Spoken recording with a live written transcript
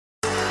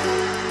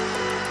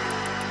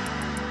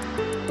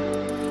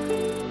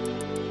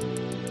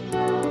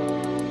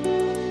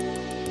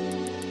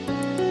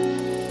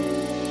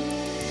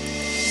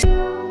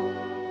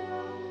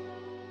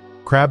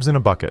Crabs in a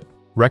bucket: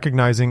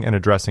 recognizing and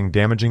addressing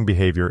damaging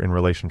behavior in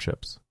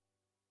relationships.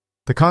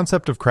 The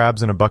concept of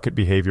crabs in a bucket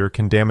behavior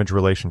can damage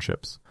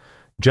relationships.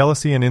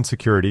 Jealousy and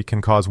insecurity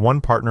can cause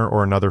one partner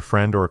or another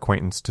friend or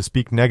acquaintance to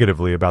speak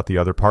negatively about the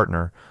other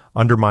partner,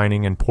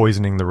 undermining and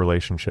poisoning the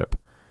relationship.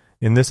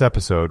 In this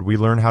episode, we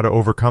learn how to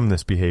overcome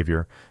this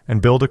behavior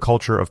and build a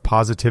culture of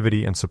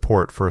positivity and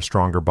support for a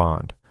stronger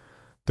bond.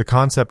 The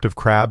concept of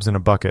crabs in a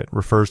bucket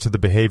refers to the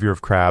behavior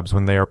of crabs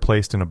when they are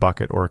placed in a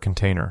bucket or a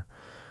container.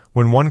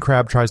 When one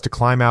crab tries to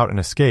climb out and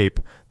escape,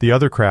 the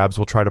other crabs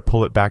will try to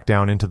pull it back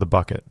down into the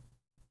bucket.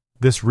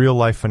 This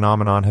real-life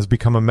phenomenon has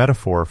become a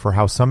metaphor for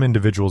how some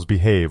individuals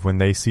behave when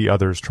they see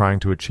others trying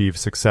to achieve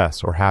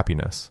success or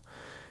happiness.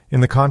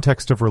 In the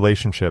context of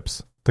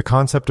relationships, the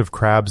concept of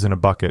crabs in a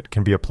bucket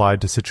can be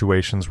applied to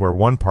situations where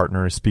one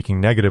partner is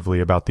speaking negatively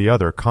about the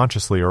other,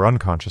 consciously or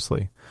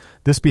unconsciously.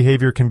 This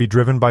behavior can be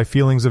driven by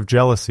feelings of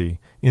jealousy,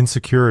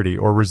 insecurity,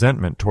 or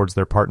resentment towards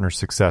their partner's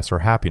success or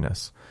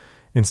happiness.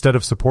 Instead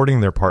of supporting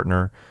their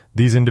partner,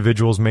 these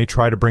individuals may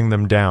try to bring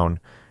them down,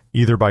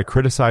 either by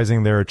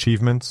criticizing their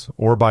achievements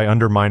or by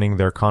undermining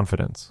their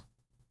confidence.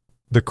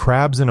 The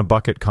crabs in a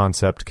bucket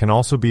concept can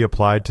also be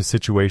applied to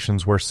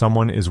situations where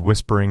someone is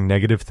whispering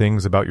negative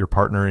things about your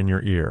partner in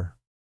your ear.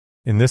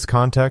 In this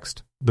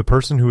context, the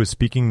person who is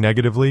speaking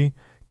negatively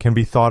can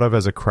be thought of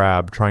as a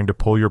crab trying to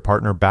pull your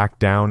partner back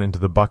down into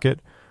the bucket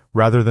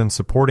rather than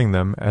supporting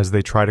them as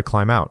they try to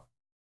climb out.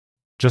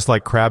 Just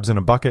like crabs in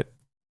a bucket,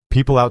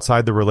 people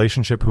outside the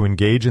relationship who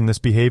engage in this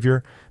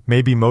behavior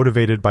may be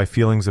motivated by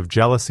feelings of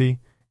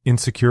jealousy,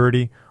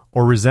 insecurity,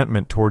 or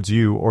resentment towards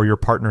you or your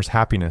partner's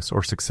happiness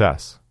or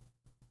success.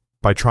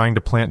 By trying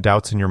to plant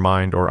doubts in your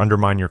mind or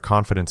undermine your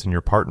confidence in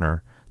your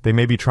partner, they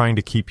may be trying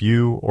to keep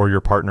you or your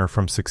partner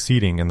from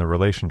succeeding in the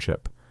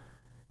relationship.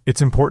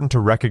 It's important to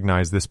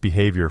recognize this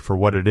behavior for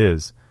what it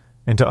is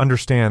and to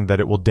understand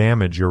that it will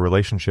damage your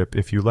relationship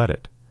if you let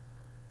it.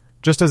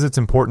 Just as it's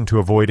important to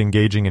avoid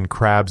engaging in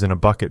crabs in a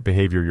bucket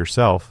behavior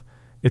yourself,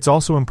 it's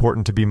also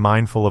important to be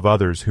mindful of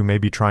others who may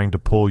be trying to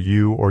pull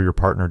you or your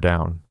partner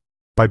down.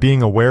 By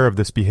being aware of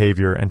this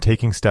behavior and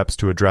taking steps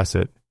to address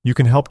it, you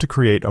can help to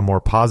create a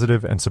more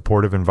positive and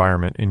supportive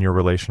environment in your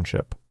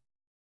relationship.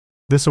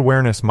 This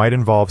awareness might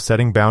involve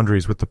setting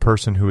boundaries with the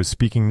person who is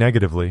speaking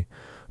negatively,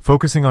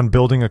 focusing on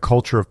building a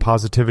culture of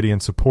positivity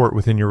and support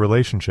within your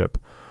relationship,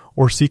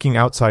 or seeking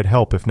outside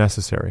help if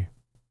necessary.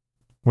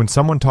 When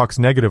someone talks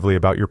negatively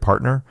about your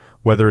partner,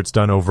 whether it's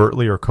done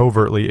overtly or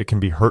covertly, it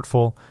can be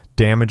hurtful,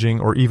 damaging,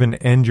 or even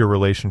end your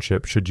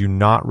relationship should you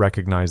not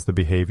recognize the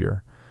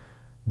behavior.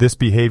 This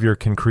behavior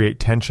can create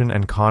tension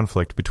and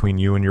conflict between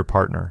you and your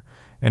partner,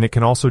 and it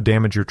can also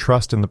damage your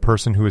trust in the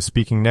person who is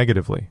speaking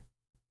negatively.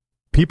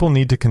 People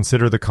need to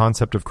consider the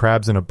concept of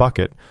crabs in a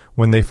bucket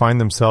when they find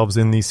themselves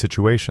in these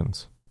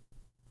situations.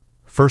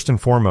 First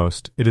and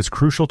foremost, it is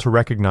crucial to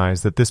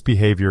recognize that this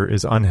behavior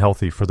is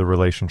unhealthy for the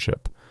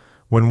relationship.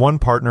 When one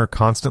partner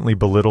constantly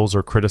belittles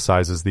or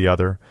criticizes the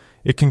other,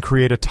 it can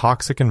create a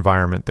toxic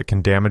environment that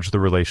can damage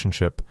the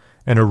relationship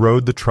and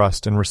erode the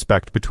trust and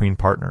respect between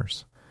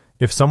partners.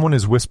 If someone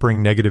is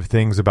whispering negative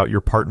things about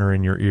your partner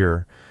in your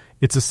ear,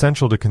 it's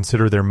essential to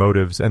consider their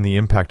motives and the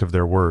impact of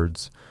their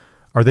words.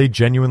 Are they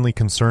genuinely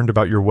concerned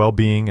about your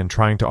well-being and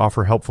trying to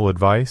offer helpful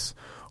advice,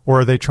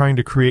 or are they trying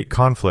to create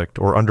conflict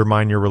or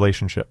undermine your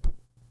relationship?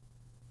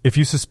 If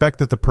you suspect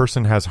that the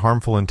person has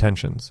harmful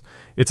intentions,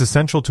 it's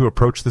essential to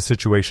approach the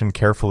situation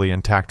carefully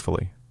and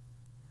tactfully.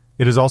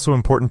 It is also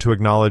important to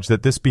acknowledge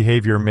that this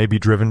behavior may be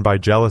driven by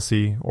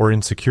jealousy or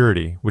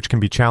insecurity, which can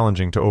be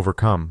challenging to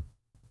overcome.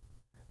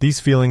 These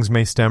feelings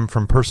may stem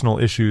from personal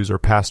issues or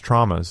past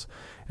traumas,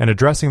 and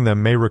addressing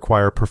them may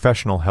require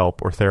professional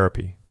help or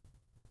therapy.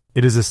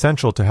 It is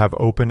essential to have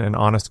open and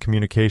honest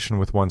communication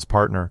with one's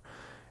partner,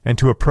 and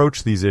to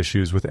approach these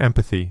issues with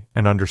empathy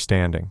and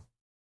understanding.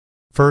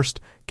 First,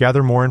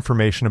 gather more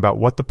information about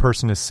what the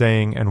person is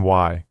saying and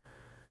why.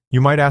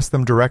 You might ask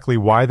them directly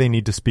why they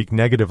need to speak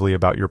negatively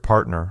about your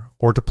partner,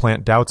 or to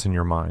plant doubts in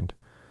your mind.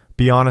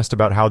 Be honest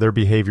about how their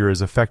behavior is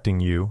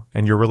affecting you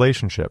and your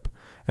relationship,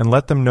 and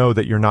let them know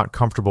that you're not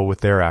comfortable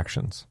with their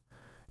actions.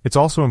 It's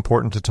also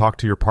important to talk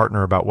to your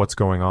partner about what's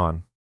going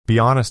on. Be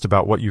honest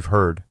about what you've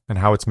heard and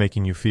how it's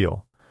making you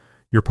feel.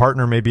 Your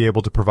partner may be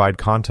able to provide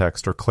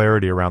context or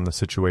clarity around the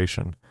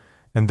situation,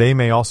 and they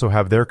may also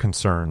have their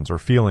concerns or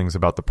feelings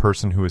about the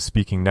person who is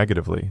speaking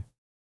negatively.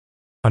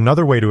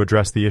 Another way to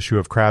address the issue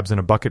of crabs in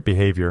a bucket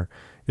behavior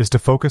is to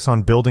focus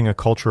on building a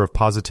culture of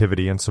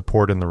positivity and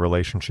support in the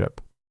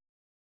relationship.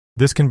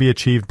 This can be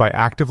achieved by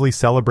actively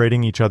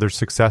celebrating each other's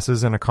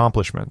successes and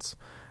accomplishments,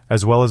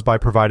 as well as by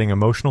providing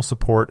emotional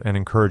support and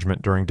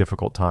encouragement during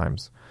difficult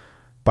times.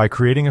 By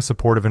creating a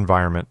supportive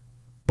environment,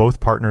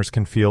 both partners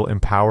can feel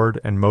empowered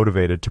and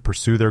motivated to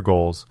pursue their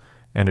goals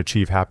and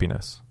achieve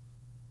happiness.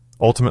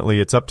 Ultimately,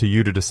 it's up to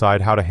you to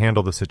decide how to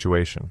handle the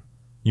situation.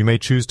 You may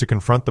choose to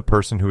confront the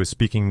person who is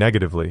speaking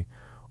negatively,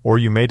 or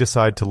you may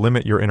decide to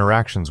limit your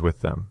interactions with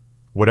them.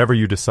 Whatever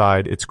you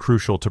decide, it's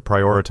crucial to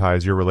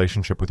prioritize your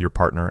relationship with your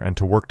partner and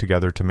to work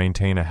together to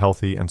maintain a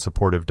healthy and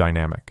supportive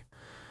dynamic.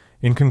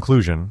 In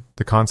conclusion,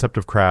 the concept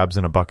of crabs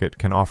in a bucket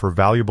can offer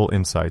valuable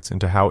insights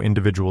into how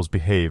individuals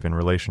behave in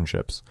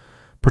relationships,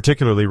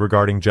 particularly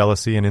regarding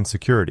jealousy and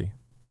insecurity.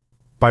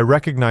 By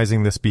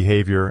recognizing this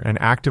behavior and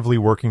actively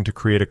working to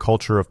create a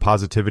culture of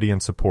positivity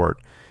and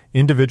support,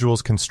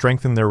 individuals can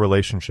strengthen their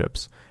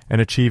relationships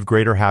and achieve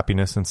greater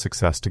happiness and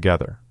success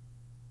together.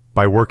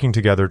 By working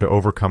together to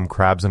overcome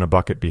crabs in a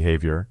bucket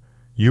behavior,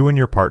 you and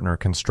your partner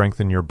can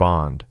strengthen your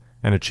bond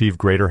and achieve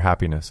greater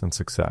happiness and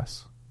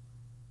success.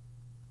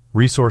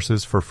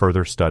 Resources for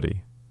further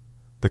study.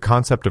 The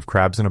concept of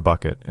crabs in a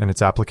bucket and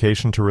its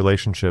application to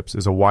relationships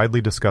is a widely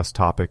discussed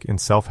topic in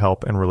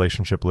self-help and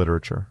relationship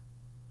literature.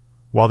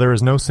 While there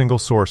is no single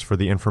source for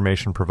the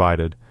information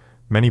provided,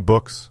 many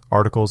books,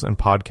 articles, and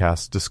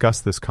podcasts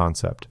discuss this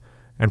concept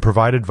and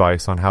provide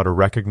advice on how to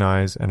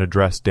recognize and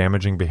address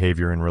damaging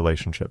behavior in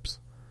relationships.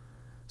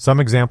 Some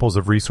examples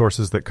of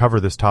resources that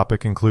cover this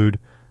topic include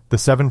The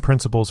 7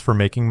 Principles for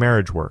Making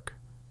Marriage Work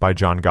by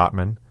John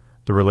Gottman,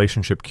 The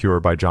Relationship Cure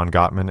by John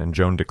Gottman and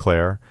Joan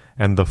DeClaire,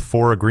 and The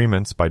 4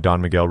 Agreements by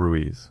Don Miguel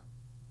Ruiz.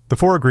 The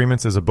 4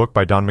 Agreements is a book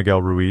by Don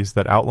Miguel Ruiz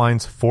that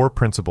outlines 4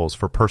 principles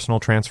for personal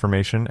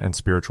transformation and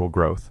spiritual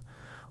growth.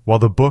 While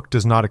the book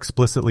does not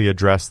explicitly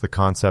address the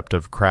concept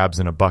of crabs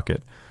in a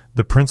bucket,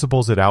 the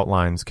principles it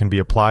outlines can be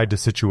applied to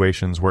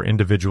situations where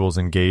individuals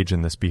engage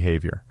in this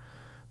behavior.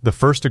 The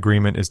first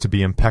agreement is to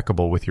be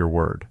impeccable with your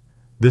word.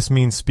 This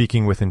means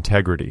speaking with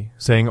integrity,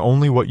 saying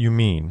only what you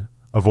mean,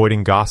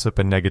 avoiding gossip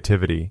and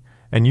negativity,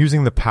 and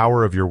using the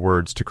power of your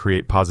words to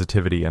create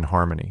positivity and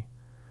harmony.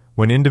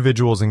 When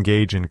individuals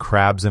engage in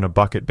crabs in a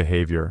bucket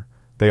behavior,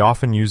 they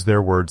often use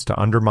their words to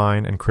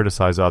undermine and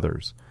criticize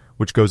others,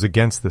 which goes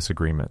against this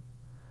agreement.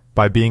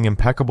 By being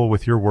impeccable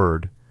with your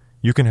word,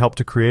 you can help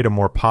to create a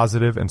more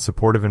positive and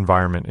supportive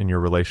environment in your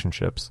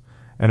relationships,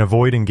 and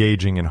avoid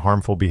engaging in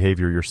harmful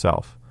behavior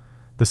yourself.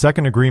 The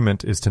second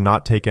agreement is to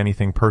not take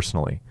anything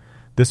personally.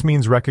 This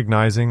means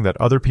recognizing that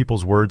other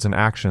people's words and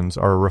actions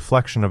are a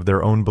reflection of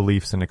their own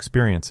beliefs and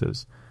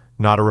experiences,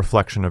 not a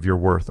reflection of your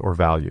worth or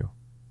value.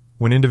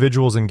 When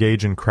individuals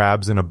engage in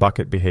crabs in a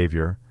bucket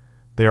behavior,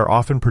 they are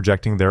often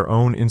projecting their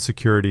own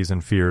insecurities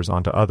and fears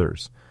onto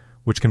others,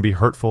 which can be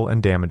hurtful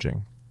and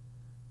damaging.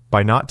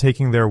 By not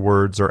taking their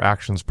words or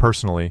actions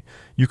personally,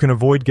 you can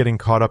avoid getting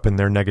caught up in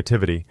their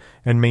negativity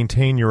and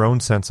maintain your own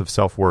sense of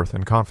self-worth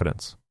and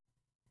confidence.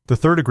 The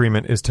third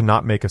agreement is to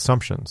not make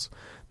assumptions.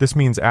 This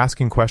means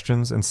asking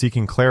questions and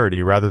seeking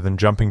clarity rather than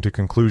jumping to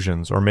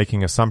conclusions or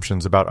making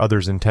assumptions about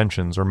others'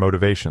 intentions or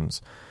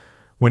motivations.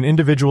 When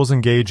individuals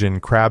engage in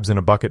crabs in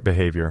a bucket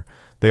behavior,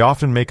 they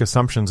often make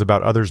assumptions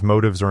about others'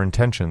 motives or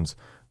intentions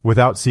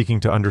without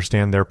seeking to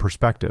understand their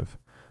perspective.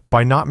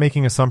 By not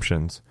making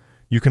assumptions,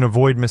 you can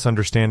avoid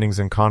misunderstandings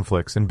and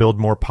conflicts and build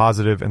more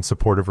positive and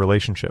supportive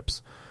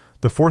relationships.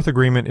 The fourth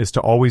agreement is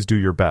to always do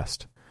your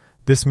best.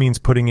 This means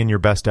putting in your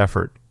best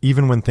effort,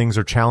 even when things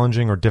are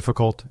challenging or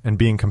difficult, and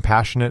being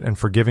compassionate and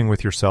forgiving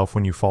with yourself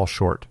when you fall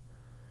short.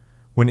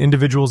 When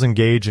individuals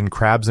engage in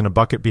crabs in a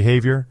bucket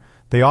behavior,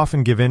 they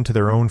often give in to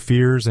their own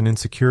fears and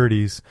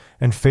insecurities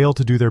and fail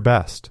to do their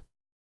best.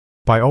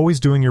 By always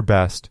doing your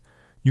best,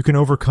 you can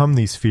overcome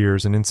these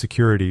fears and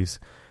insecurities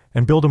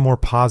and build a more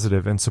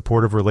positive and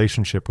supportive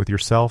relationship with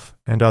yourself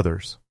and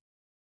others.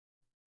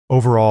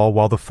 Overall,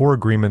 while the 4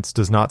 Agreements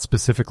does not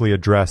specifically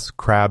address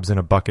crabs in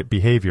a bucket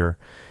behavior,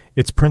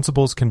 its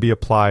principles can be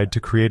applied to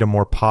create a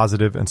more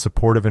positive and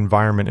supportive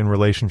environment in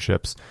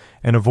relationships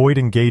and avoid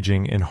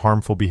engaging in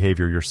harmful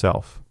behavior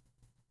yourself.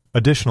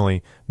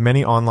 Additionally,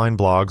 many online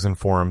blogs and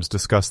forums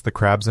discuss the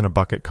crabs in a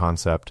bucket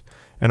concept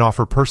and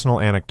offer personal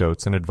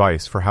anecdotes and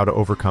advice for how to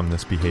overcome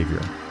this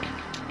behavior.